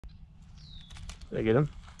Did I get him?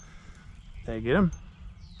 Did I get him?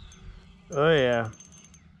 Oh yeah.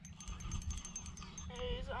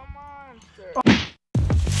 He's a monster.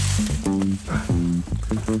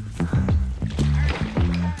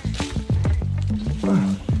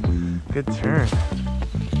 Oh. Good turn.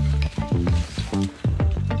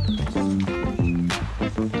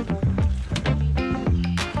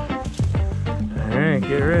 Alright,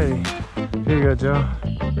 get ready. Here you go, Joe.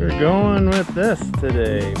 We're going with this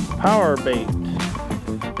today. Power bait.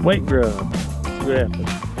 White grub. See what happens.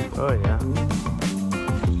 Oh yeah.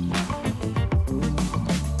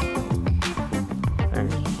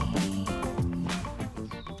 Alright.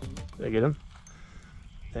 Did I get him?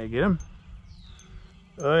 Did I get him?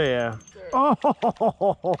 Oh yeah. Oh,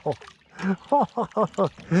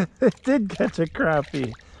 it did catch a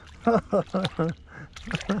crappie.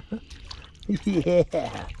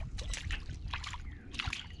 Yeah.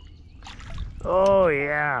 Oh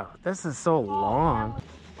yeah. This is so long.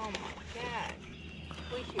 Oh my god.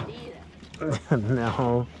 We should eat it.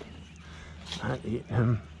 No. Not eat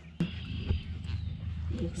him.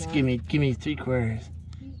 Just give me 3/4.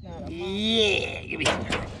 Yeah, give me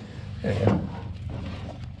 3/4. There you go.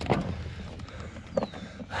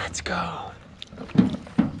 Let's go.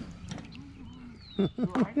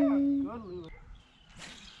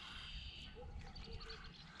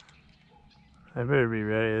 I better be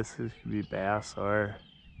ready. This could be bass or.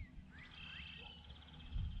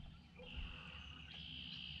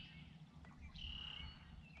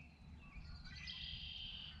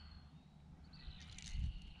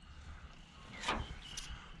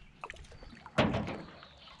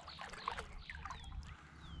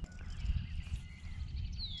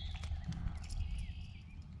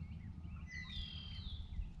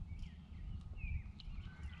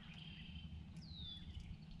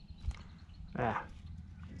 Ah.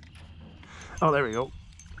 Oh, there we go.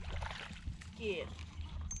 Yeah.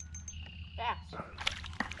 Fast.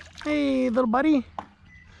 Hey, little buddy.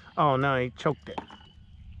 Oh, no, he choked it.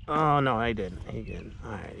 Oh, no, I didn't. He didn't.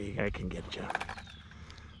 All right, I can get you.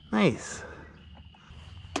 Nice.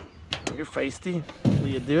 You're feisty. Will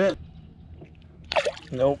you do it?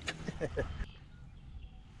 Nope.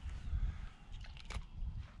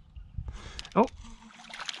 Oh.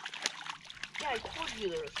 Yeah, I told you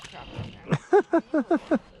there was crappie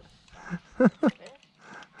there.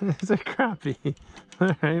 It's a crappie.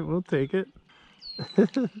 All right, we'll take it.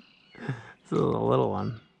 It's a little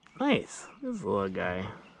one. Nice. This is a little guy.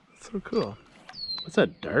 That's so cool. What's a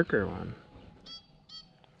darker one?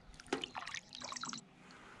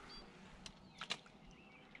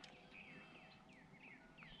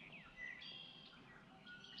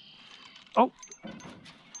 Oh.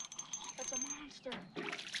 That's a monster.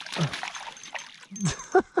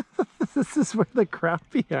 This is where the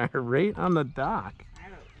crappie are, right on the dock. I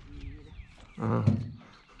Oh, don't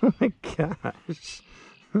oh my gosh.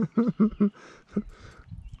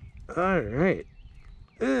 All right.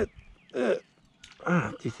 Do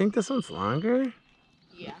you think this one's longer?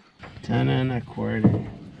 Yeah. 10 1/4.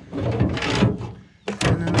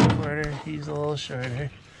 10 1/4. He's a little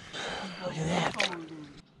shorter. Look at that.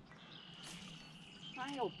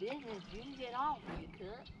 Not your business. You can get off when you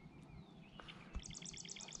could.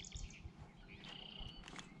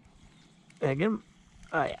 Did I get him?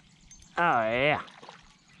 Oh yeah. Oh yeah.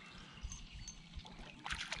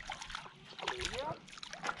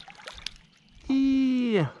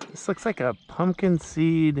 Yeah. This looks like a pumpkin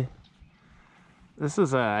seed. This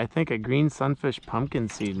is I think a green sunfish pumpkin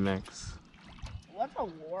seed mix. What's a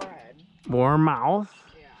warhead? Warmouth?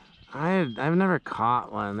 Yeah. I've never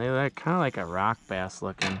caught one. They're kind of like a rock bass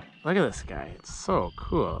looking. Look at this guy. It's so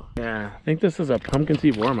cool. Yeah, I think this is a pumpkin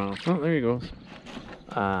seed warmouth. Oh, there he goes.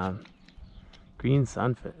 Green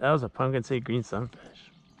sunfish. That was a pumpkin seed green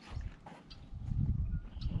sunfish.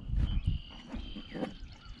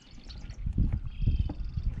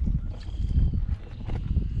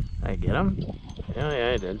 Did I get him?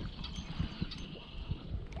 Yeah, I did.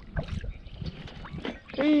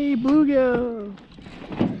 Hey, Bluegill!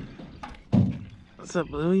 What's up,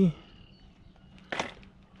 Bluey?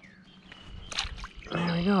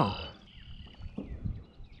 There we go.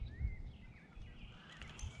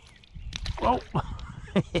 Whoa!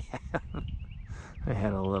 I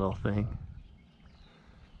had a little thing.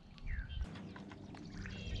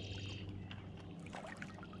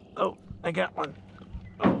 Oh, I got one.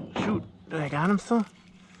 Oh, shoot. I got him still?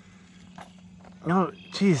 No,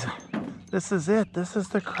 jeez. This is it. This is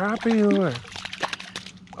the crappie lure.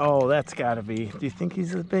 Oh, that's gotta be. Do you think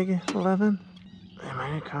he's as big as 11? I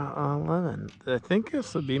might have caught 11. I think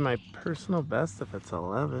this would be my personal best if it's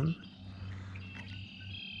 11.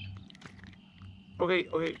 Okay.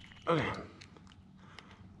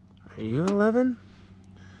 Are you 11?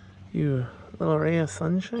 You little ray of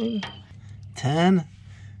sunshine? 10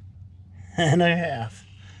 and a half.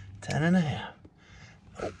 10 and a half.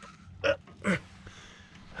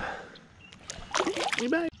 You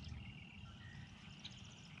back?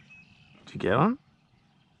 Did you get one?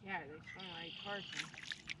 Yeah, they swim right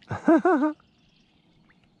towards me.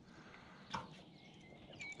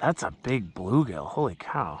 That's a big bluegill. Holy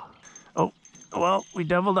cow. Oh, well, we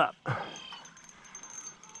doubled up.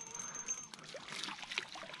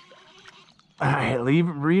 All right,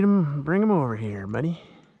 bring him over here, buddy.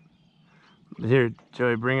 Here,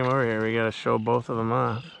 Joey, bring him over here. We gotta show both of them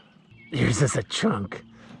off. Here's just a chunk.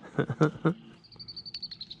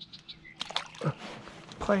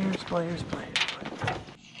 Players.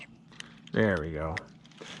 There we go.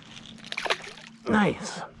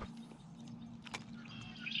 Nice.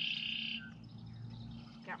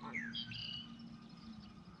 Got one.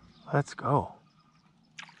 Let's go.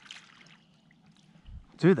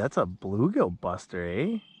 Dude, that's a bluegill buster,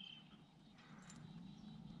 eh?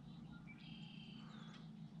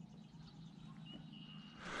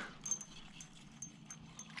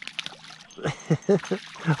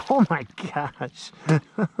 Oh my gosh.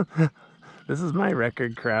 This is my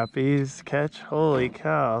record crappies catch. Holy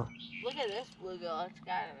cow. Look at this bluegill. It's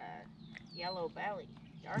got a yellow belly.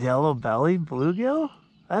 Yellow belly bluegill?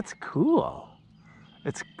 That's cool.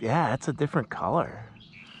 It's a different color.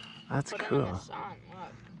 That's Put him cool. in the sun,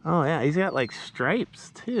 look. Oh yeah, he's got like stripes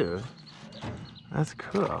too. That's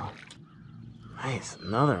cool. Nice,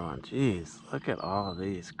 another one. Jeez, look at all of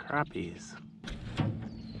these crappies.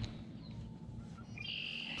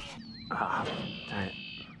 Ah, darn it.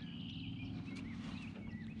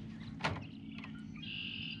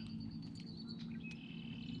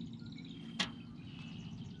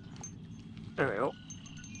 There we go.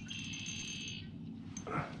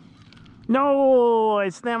 No, I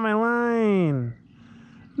snapped my line.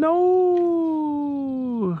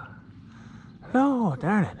 No,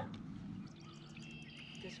 darn it.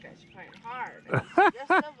 This guy's fighting hard. That's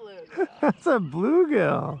a bluegill. That's a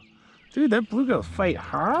bluegill. Dude, that bluegills fight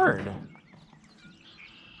hard.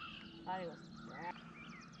 Thought he was dead.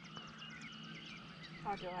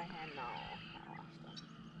 How do I handle? I lost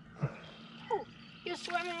him. Oh, you're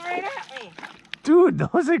swimming right at me. Dude,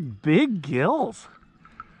 those are big gills.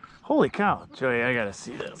 Holy cow. Joey, I gotta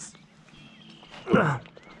see this. I'll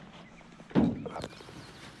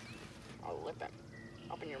lip him.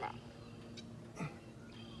 Open your mouth.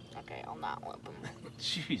 Okay, I'll not lip him.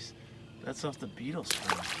 Jeez, that's off the beetle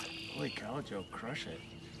spring. Holy cow, Joe, crush it.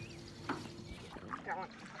 Got one.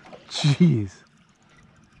 Jeez.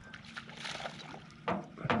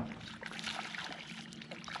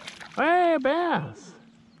 Hey, bass.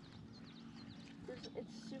 It's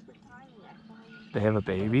super tiny. I find. They have a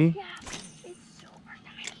baby? Yeah, it's super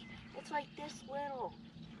tiny. It's like this little.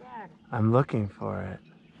 Dad. I'm looking for it.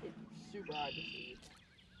 It's super hard to see.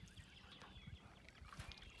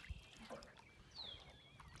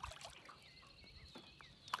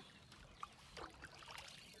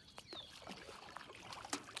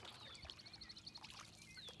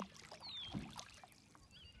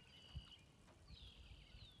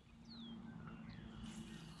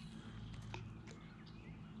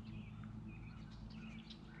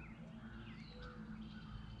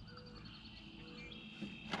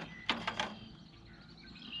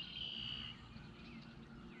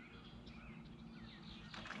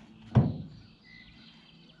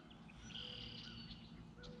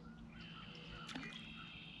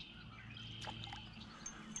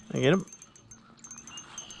 I get him?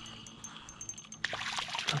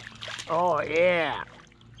 Oh yeah.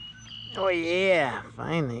 Oh yeah.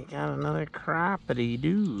 Finally got another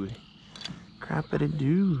crappity-doo.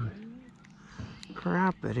 Crappity-doo.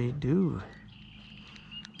 Crappity-doo.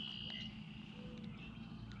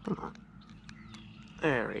 Come on.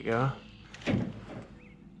 There we go.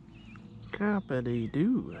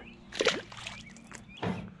 Crappity-doo.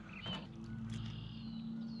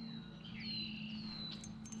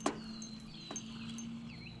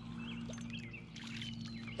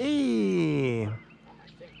 Hey!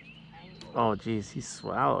 Oh geez, he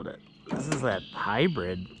swallowed it. This is that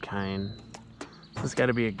hybrid kind. This has got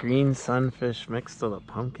to be a green sunfish mixed with a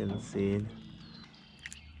pumpkin seed.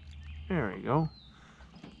 There we go.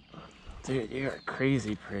 Dude, you are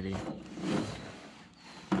crazy pretty.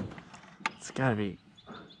 It's gotta be.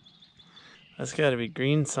 That's gotta be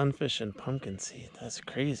green sunfish and pumpkin seed. That's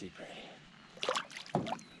crazy pretty.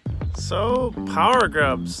 So,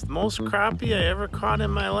 PowerGrubs, most crappie I ever caught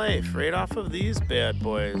in my life, right off of these bad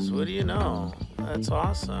boys. What do you know? That's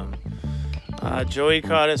awesome. Joey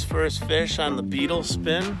caught his first fish on the beetle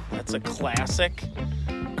spin. That's a classic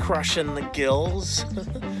crushing the gills.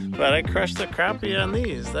 But I crushed the crappie on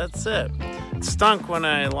these. That's it. It stunk when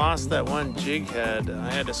I lost that one jig head.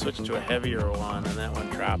 I had to switch to a heavier one, and that one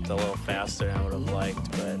dropped a little faster than I would have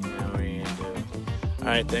liked, but now what are you gonna do?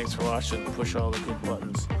 Alright, thanks for watching. Push all the good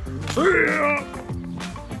buttons. See ya!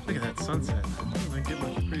 Look at that sunset. Oh my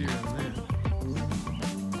goodness.